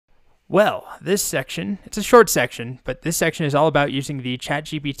Well, this section, it's a short section, but this section is all about using the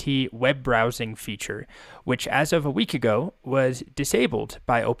ChatGPT web browsing feature, which as of a week ago was disabled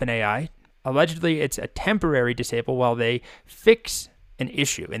by OpenAI. Allegedly, it's a temporary disable while they fix an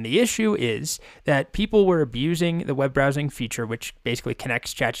issue. And the issue is that people were abusing the web browsing feature, which basically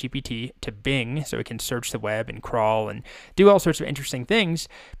connects ChatGPT to Bing so it can search the web and crawl and do all sorts of interesting things.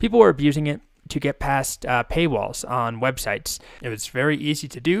 People were abusing it to get past paywalls on websites. It was very easy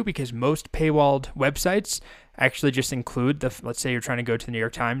to do because most paywalled websites actually just include let's say you're trying to go to the New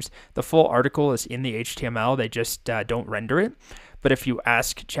York Times, the full article is in the HTML, they just don't render it. But if you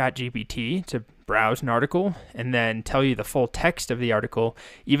ask ChatGPT to browse an article and then tell you the full text of the article,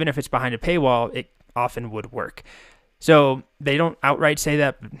 even if it's behind a paywall, it often would work. So they don't outright say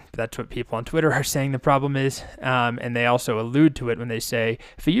that, but that's what people on Twitter are saying the problem is. And they also allude to it when they say,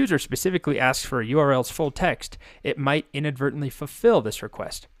 if a user specifically asks for a URL's full text, it might inadvertently fulfill this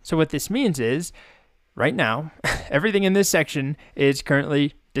request. So what this means is, right now, everything in this section is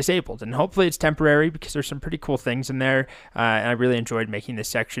currently disabled, and hopefully it's temporary because there's some pretty cool things in there. And I really enjoyed making this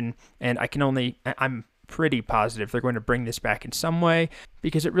section, and I'm pretty positive they're going to bring this back in some way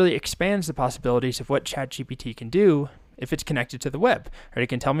because it really expands the possibilities of what ChatGPT can do if it's connected to the web. Right? It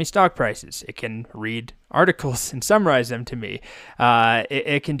can tell me stock prices. It can read articles and summarize them to me.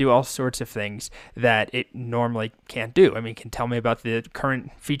 It can do all sorts of things that it normally can't do. I mean, it can tell me about the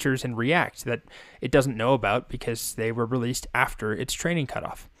current features in React that it doesn't know about because they were released after its training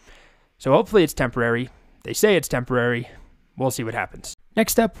cutoff. So hopefully it's temporary. They say it's temporary. We'll see what happens.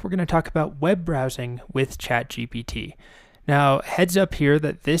 Next up, we're going to talk about web browsing with ChatGPT. Now, heads up here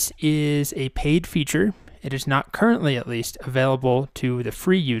that this is a paid feature. It is not currently, at least, available to the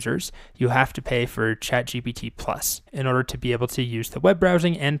free users. You have to pay for ChatGPT Plus in order to be able to use the web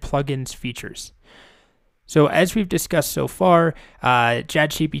browsing and plugins features. So as we've discussed so far,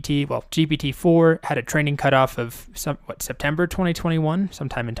 GPT-4 had a training cutoff of September 2021,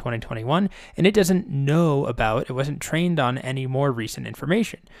 sometime in 2021, and it doesn't know about, it wasn't trained on any more recent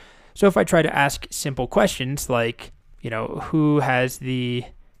information. So if I try to ask simple questions like, who has the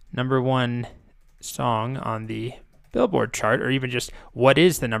 #1 song on the Billboard chart, or even just what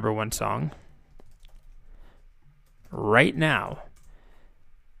is the #1 song right now,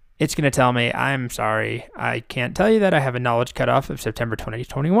 it's going to tell me, I'm sorry, I can't tell you that. I have a knowledge cutoff of September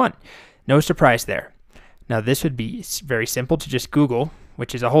 2021. No surprise there. Now, this would be very simple to just Google,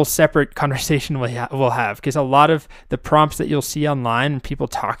 which is a whole separate conversation we'll have, because a lot of the prompts that you'll see online and people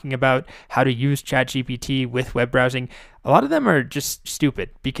talking about how to use ChatGPT with web browsing, a lot of them are just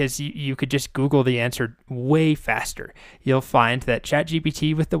stupid because you could just Google the answer way faster. You'll find that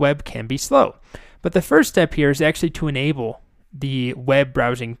ChatGPT with the web can be slow. But the first step here is actually to enable the web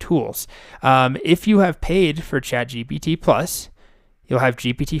browsing tools. If you have paid for ChatGPT Plus, you'll have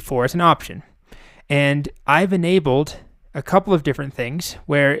GPT-4 as an option. And I've enabled a couple of different things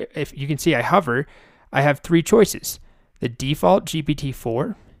where, if you can see I hover, I have 3 choices. The default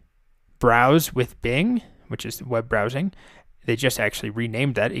GPT-4, browse with Bing, which is web browsing. They just actually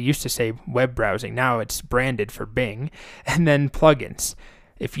renamed that. It used to say web browsing. Now it's branded for Bing. And then plugins.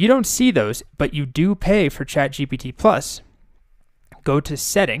 If you don't see those, but you do pay for ChatGPT Plus, go to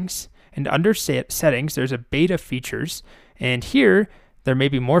settings, and under settings, there's a beta features. And here, there may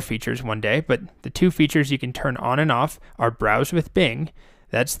be more features one day, but the 2 features you can turn on and off are browse with Bing,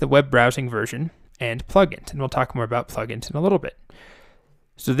 that's the web browsing version, and plugins. And we'll talk more about plugins in a little bit.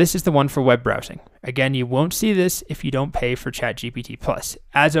 So this is the one for web browsing. Again, you won't see this if you don't pay for ChatGPT Plus,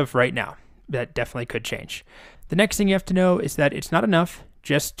 as of right now. That definitely could change. The next thing you have to know is that it's not enough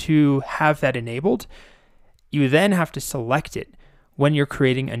just to have that enabled. You then have to select it when you're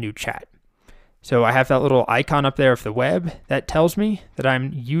creating a new chat. So I have that little icon up there of the web that tells me that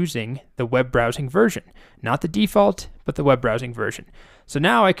I'm using the web browsing version, not the default, but the web browsing version. So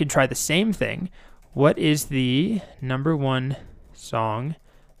now I can try the same thing. What is the #1 song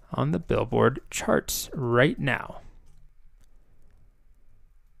on the Billboard charts right now?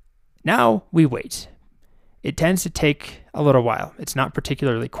 Now we wait. It tends to take a little while. It's not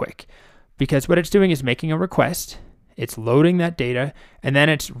particularly quick because what it's doing is making a request. It's loading that data, and then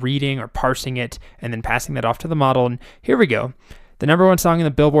it's reading or parsing it, and then passing that off to the model. And here we go. The #1 song in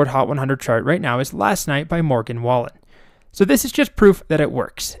the Billboard Hot 100 chart right now is Last Night by Morgan Wallen. So this is just proof that it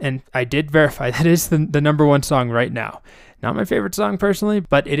works. And I did verify that is the #1 song right now. Not my favorite song personally,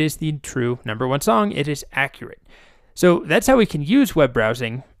 but it is the true #1 song. It is accurate. So that's how we can use web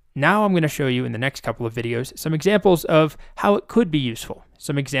browsing. Now I'm going to show you in the next couple of videos some examples of how it could be useful.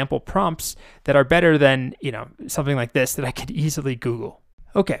 Some example prompts that are better than, something like this that I could easily Google.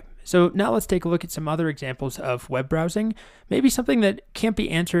 Okay, So now let's take a look at some other examples of web browsing, maybe something that can't be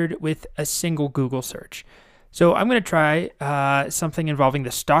answered with a single Google search. So I'm going to try something involving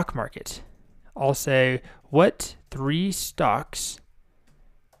the stock market. I'll say, what 3 stocks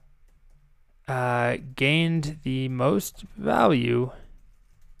gained the most value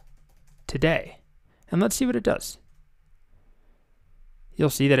today? And let's see what it does. You'll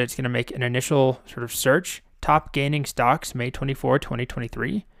see that it's going to make an initial sort of search, top gaining stocks, May 24,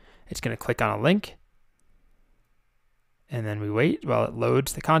 2023. It's going to click on a link. And then we wait while it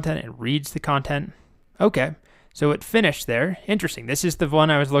loads the content and reads the content. Okay, so it finished there. Interesting. This is the one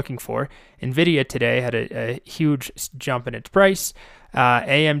I was looking for. NVIDIA today had a huge jump in its price.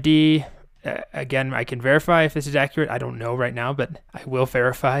 AMD, again, I can verify if this is accurate. I don't know right now, but I will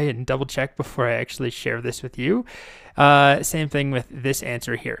verify and double check before I actually share this with you. Same thing with this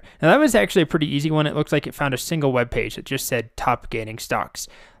answer here. Now that was actually a pretty easy one. It looks like it found a single web page that just said top gaining stocks.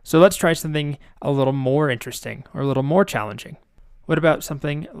 So let's try something a little more interesting or a little more challenging. What about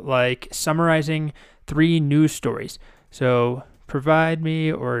something like summarizing 3 news stories? So provide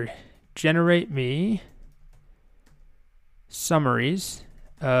me or generate me summaries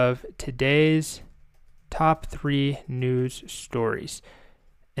of today's top 3 news stories.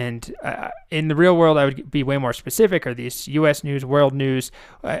 And in the real world, I would be way more specific. Are these US news, world news,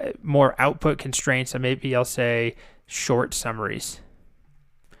 more output constraints? So maybe I'll say short summaries.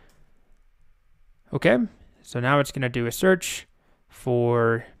 Okay, so now it's going to do a search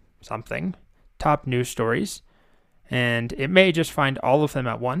for something, top news stories, and it may just find all of them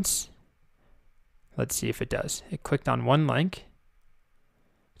at once. Let's see if it does. It clicked on one link.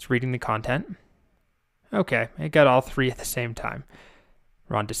 It's reading the content. Okay, it got all 3 at the same time.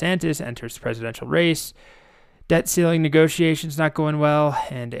 Ron DeSantis enters the presidential race. Debt ceiling negotiations not going well,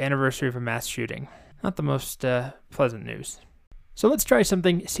 and anniversary of a mass shooting. Not the most pleasant news. So let's try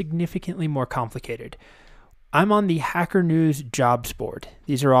something significantly more complicated. I'm on the Hacker News jobs board.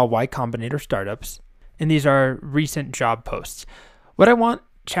 These are all Y Combinator startups, and these are recent job posts. What I want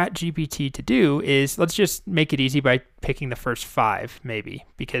ChatGPT to do is, let's just make it easy by picking the first 5 maybe,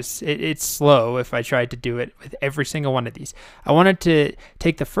 because it's slow if I tried to do it with every single one of these. I wanted to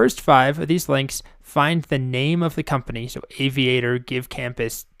take the first 5 of these links, find the name of the company, so Aviator,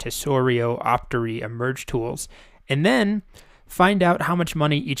 GiveCampus, Tesorio, Optory, Emerge Tools, and then find out how much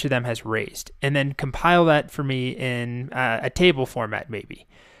money each of them has raised, and then compile that for me in a table format maybe.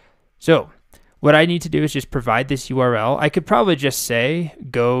 So what I need to do is just provide this URL. I could probably just say,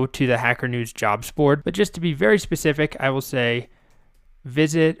 go to the Hacker News jobs board, but just to be very specific, I will say,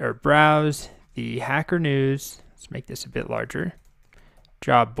 visit or browse the Hacker News, let's make this a bit larger,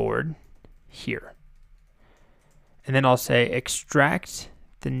 job board here. And then I'll say, extract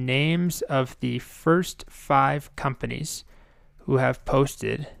the names of the first 5 companies who have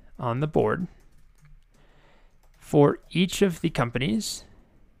posted on the board. For each of the companies,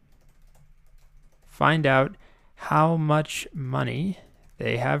 find out how much money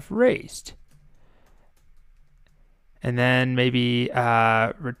they have raised. And then maybe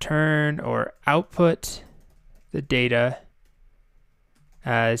return or output the data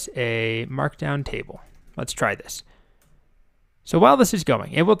as a markdown table. Let's try this. So while this is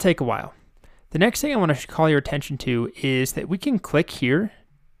going, it will take a while. The next thing I want to call your attention to is that we can click here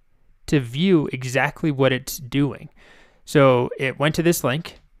to view exactly what it's doing. So it went to this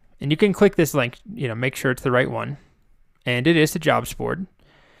link, and you can click this link, make sure it's the right one. And it is the jobs board.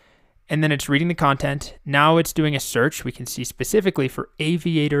 And then it's reading the content. Now it's doing a search. We can see specifically for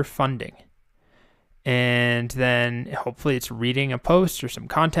Aviator funding. And then hopefully it's reading a post or some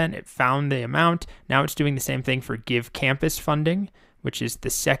content. It found the amount. Now it's doing the same thing for GiveCampus funding, which is the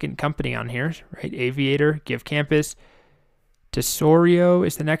second company on here, right? Aviator, GiveCampus, Tesorio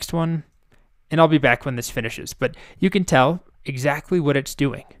is the next one. And I'll be back when this finishes. But you can tell exactly what it's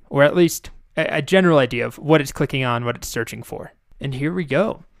doing, or at least a general idea of what it's clicking on, what it's searching for. And here we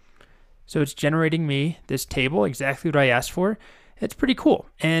go. So it's generating me this table, exactly what I asked for. It's pretty cool.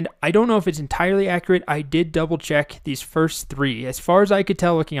 And I don't know if it's entirely accurate. I did double check these first 3. As far as I could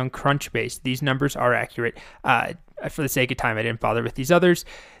tell looking on Crunchbase, these numbers are accurate. For the sake of time, I didn't bother with these others.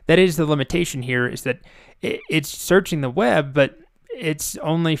 That is the limitation here, is that it's searching the web, but it's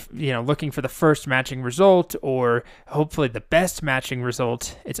only looking for the first matching result, or hopefully the best matching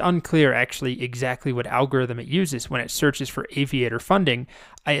result. It's unclear actually exactly what algorithm it uses when it searches for Aviator funding.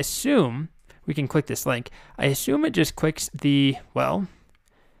 I assume, we can click this link, I assume it just clicks the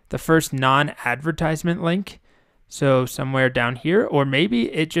first non-advertisement link, so somewhere down here, or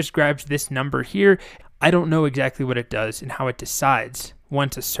maybe it just grabs this number here. I don't know exactly what it does and how it decides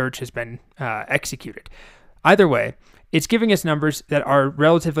once a search has been executed. Either way, it's giving us numbers that are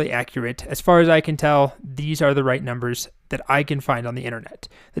relatively accurate. As far as I can tell, these are the right numbers that I can find on the internet.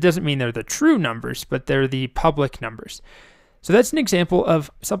 That doesn't mean they're the true numbers, but they're the public numbers. So that's an example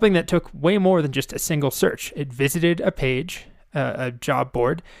of something that took way more than just a single search. It visited a page, a job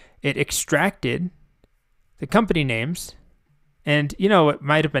board. It extracted the company names. And, what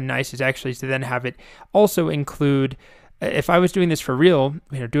might have been nice is actually to then have it also include, if I was doing this for real,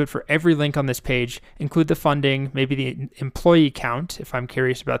 do it for every link on this page, include the funding, maybe the employee count, if I'm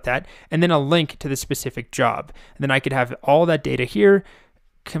curious about that, and then a link to the specific job. And then I could have all that data here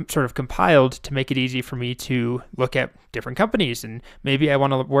sort of compiled to make it easy for me to look at different companies. And maybe I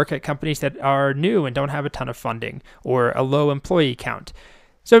want to work at companies that are new and don't have a ton of funding or a low employee count.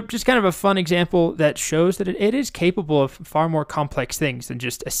 So just kind of a fun example that shows that it is capable of far more complex things than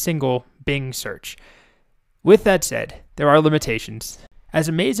just a single Bing search. With that said, there are limitations. As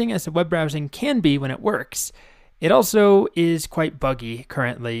amazing as the web browsing can be when it works, it also is quite buggy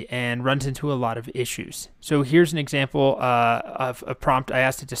currently and runs into a lot of issues. So here's an example of a prompt. I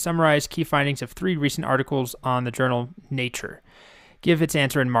asked it to summarize key findings of 3 recent articles on the journal Nature. Give its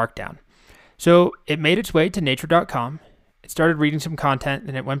answer in Markdown. So it made its way to nature.com. It started reading some content,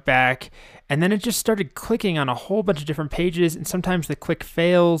 then it went back, and then it just started clicking on a whole bunch of different pages, and sometimes the click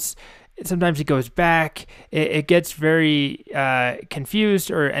fails. Sometimes it goes back. It gets very confused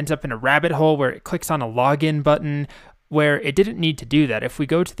or ends up in a rabbit hole where it clicks on a login button where it didn't need to do that. If we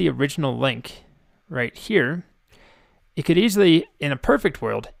go to the original link right here, it could easily, in a perfect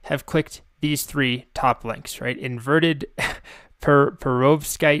world, have clicked these 3 top links, right? Inverted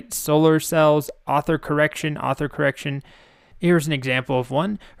perovskite solar cells, author correction. Here's an example of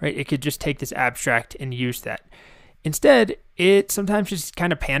one, right? It could just take this abstract and use that. Instead, it sometimes just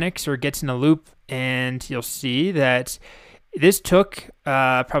kind of panics or gets in a loop, and you'll see that this took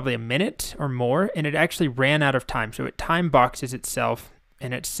probably a minute or more, and it actually ran out of time. So it time boxes itself,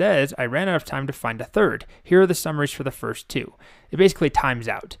 and it says, I ran out of time to find a third. Here are the summaries for the first 2. It basically times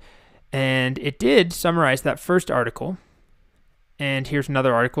out. And it did summarize that first article. And here's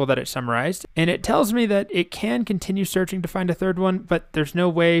another article that it summarized. And it tells me that it can continue searching to find a third one, but there's no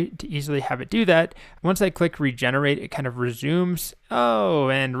way to easily have it do that. Once I click regenerate, it kind of resumes.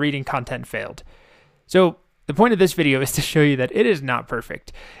 Oh, and reading content failed. So the point of this video is to show you that it is not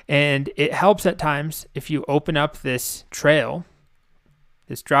perfect. And it helps at times if you open up this trail,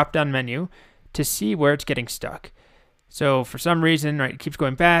 this drop-down menu, to see where it's getting stuck. So for some reason, right, it keeps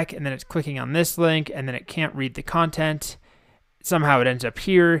going back, and then it's clicking on this link, and then it can't read the content. Somehow it ends up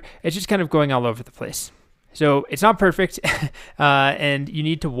here. It's just kind of going all over the place. So it's not perfect, and you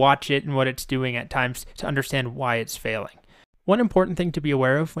need to watch it and what it's doing at times to understand why it's failing. One important thing to be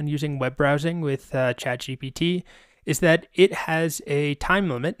aware of when using web browsing with ChatGPT is that it has a time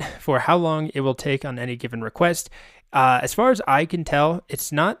limit for how long it will take on any given request. As far as I can tell,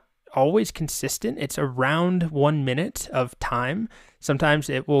 it's not always consistent. It's around 1 minute of time. Sometimes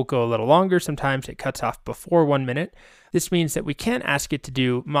it will go a little longer. Sometimes it cuts off before 1 minute. This means that we can't ask it to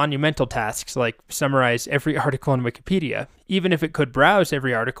do monumental tasks like summarize every article on Wikipedia. Even if it could browse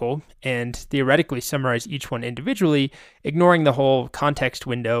every article and theoretically summarize each one individually, ignoring the whole context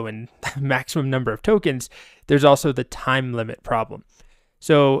window and maximum number of tokens, there's also the time limit problem.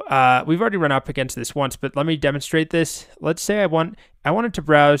 So we've already run up against this once, but let me demonstrate this. Let's say I wanted to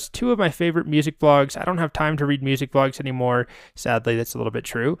browse 2 of my favorite music blogs. I don't have time to read music blogs anymore. Sadly, that's a little bit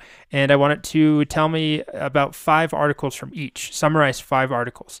true. And I want it to tell me about 5 articles from each, summarize 5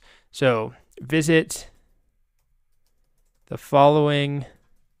 articles. So visit the following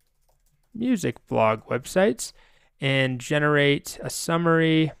music blog websites and generate a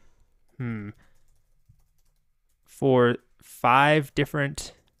summary for 5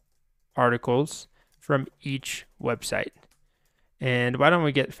 different articles from each website. And why don't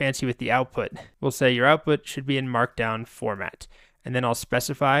we get fancy with the output? We'll say your output should be in Markdown format. And then I'll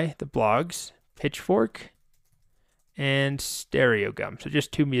specify the blogs, Pitchfork, and Stereogum. So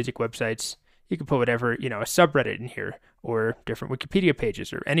just 2 music websites. You can put whatever, a subreddit in here, or different Wikipedia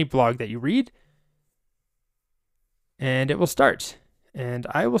pages, or any blog that you read. And it will start. And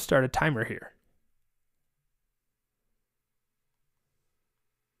I will start a timer here.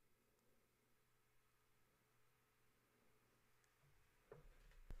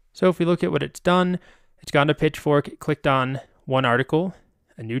 So if we look at what it's done, it's gone to Pitchfork, it clicked on one article,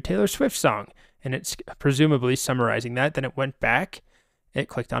 a new Taylor Swift song, and it's presumably summarizing that. Then it went back, it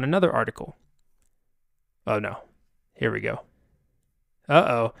clicked on another article. Oh no, here we go.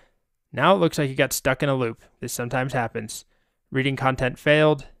 Uh-oh, now it looks like it got stuck in a loop. This sometimes happens. Reading content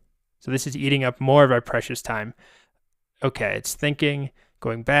failed, so this is eating up more of our precious time. Okay, it's thinking,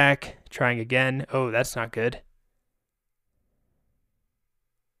 going back, trying again. Oh, that's not good.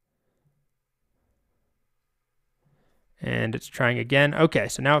 And it's trying again. Okay,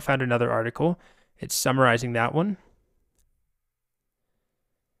 so now it found another article. It's summarizing that one.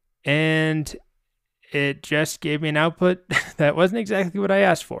 And it just gave me an output that wasn't exactly what I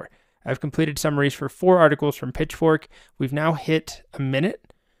asked for. I've completed summaries for 4 articles from Pitchfork. We've now hit a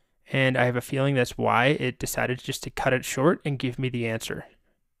minute, and I have a feeling that's why it decided just to cut it short and give me the answer,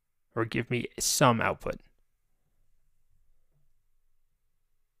 or give me some output.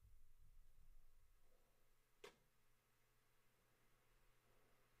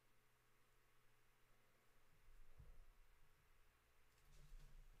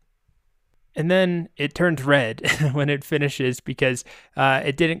 And then it turns red when it finishes because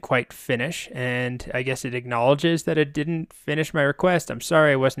it didn't quite finish. And I guess it acknowledges that it didn't finish my request. I'm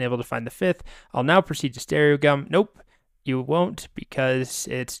sorry I wasn't able to find the 5th. I'll now proceed to stereo gum. Nope, you won't because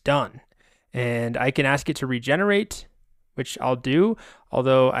it's done. And I can ask it to regenerate, which I'll do.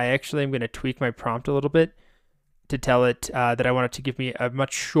 Although I actually am going to tweak my prompt a little bit to tell it that I want it to give me a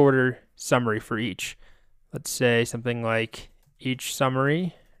much shorter summary for each. Let's say something like each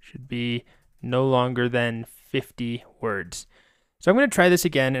summary should be no longer than 50 words. So I'm going to try this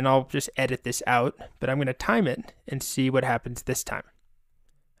again and I'll just edit this out, but I'm going to time it and see what happens this time.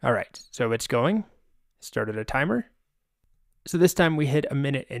 All right, so it's going. Started a timer. So this time we hit 1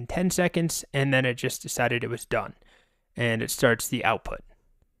 minute and 10 seconds and then it just decided it was done. And it starts the output.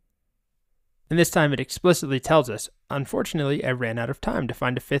 And this time it explicitly tells us, unfortunately, I ran out of time to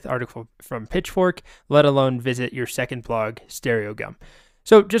find a 5th article from Pitchfork, let alone visit your 2nd blog, Stereo Gum.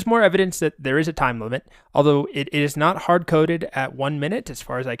 So just more evidence that there is a time limit, although it is not hard-coded at 1 minute, as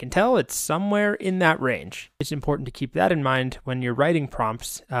far as I can tell. It's somewhere in that range. It's important to keep that in mind when you're writing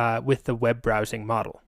prompts with the web browsing model.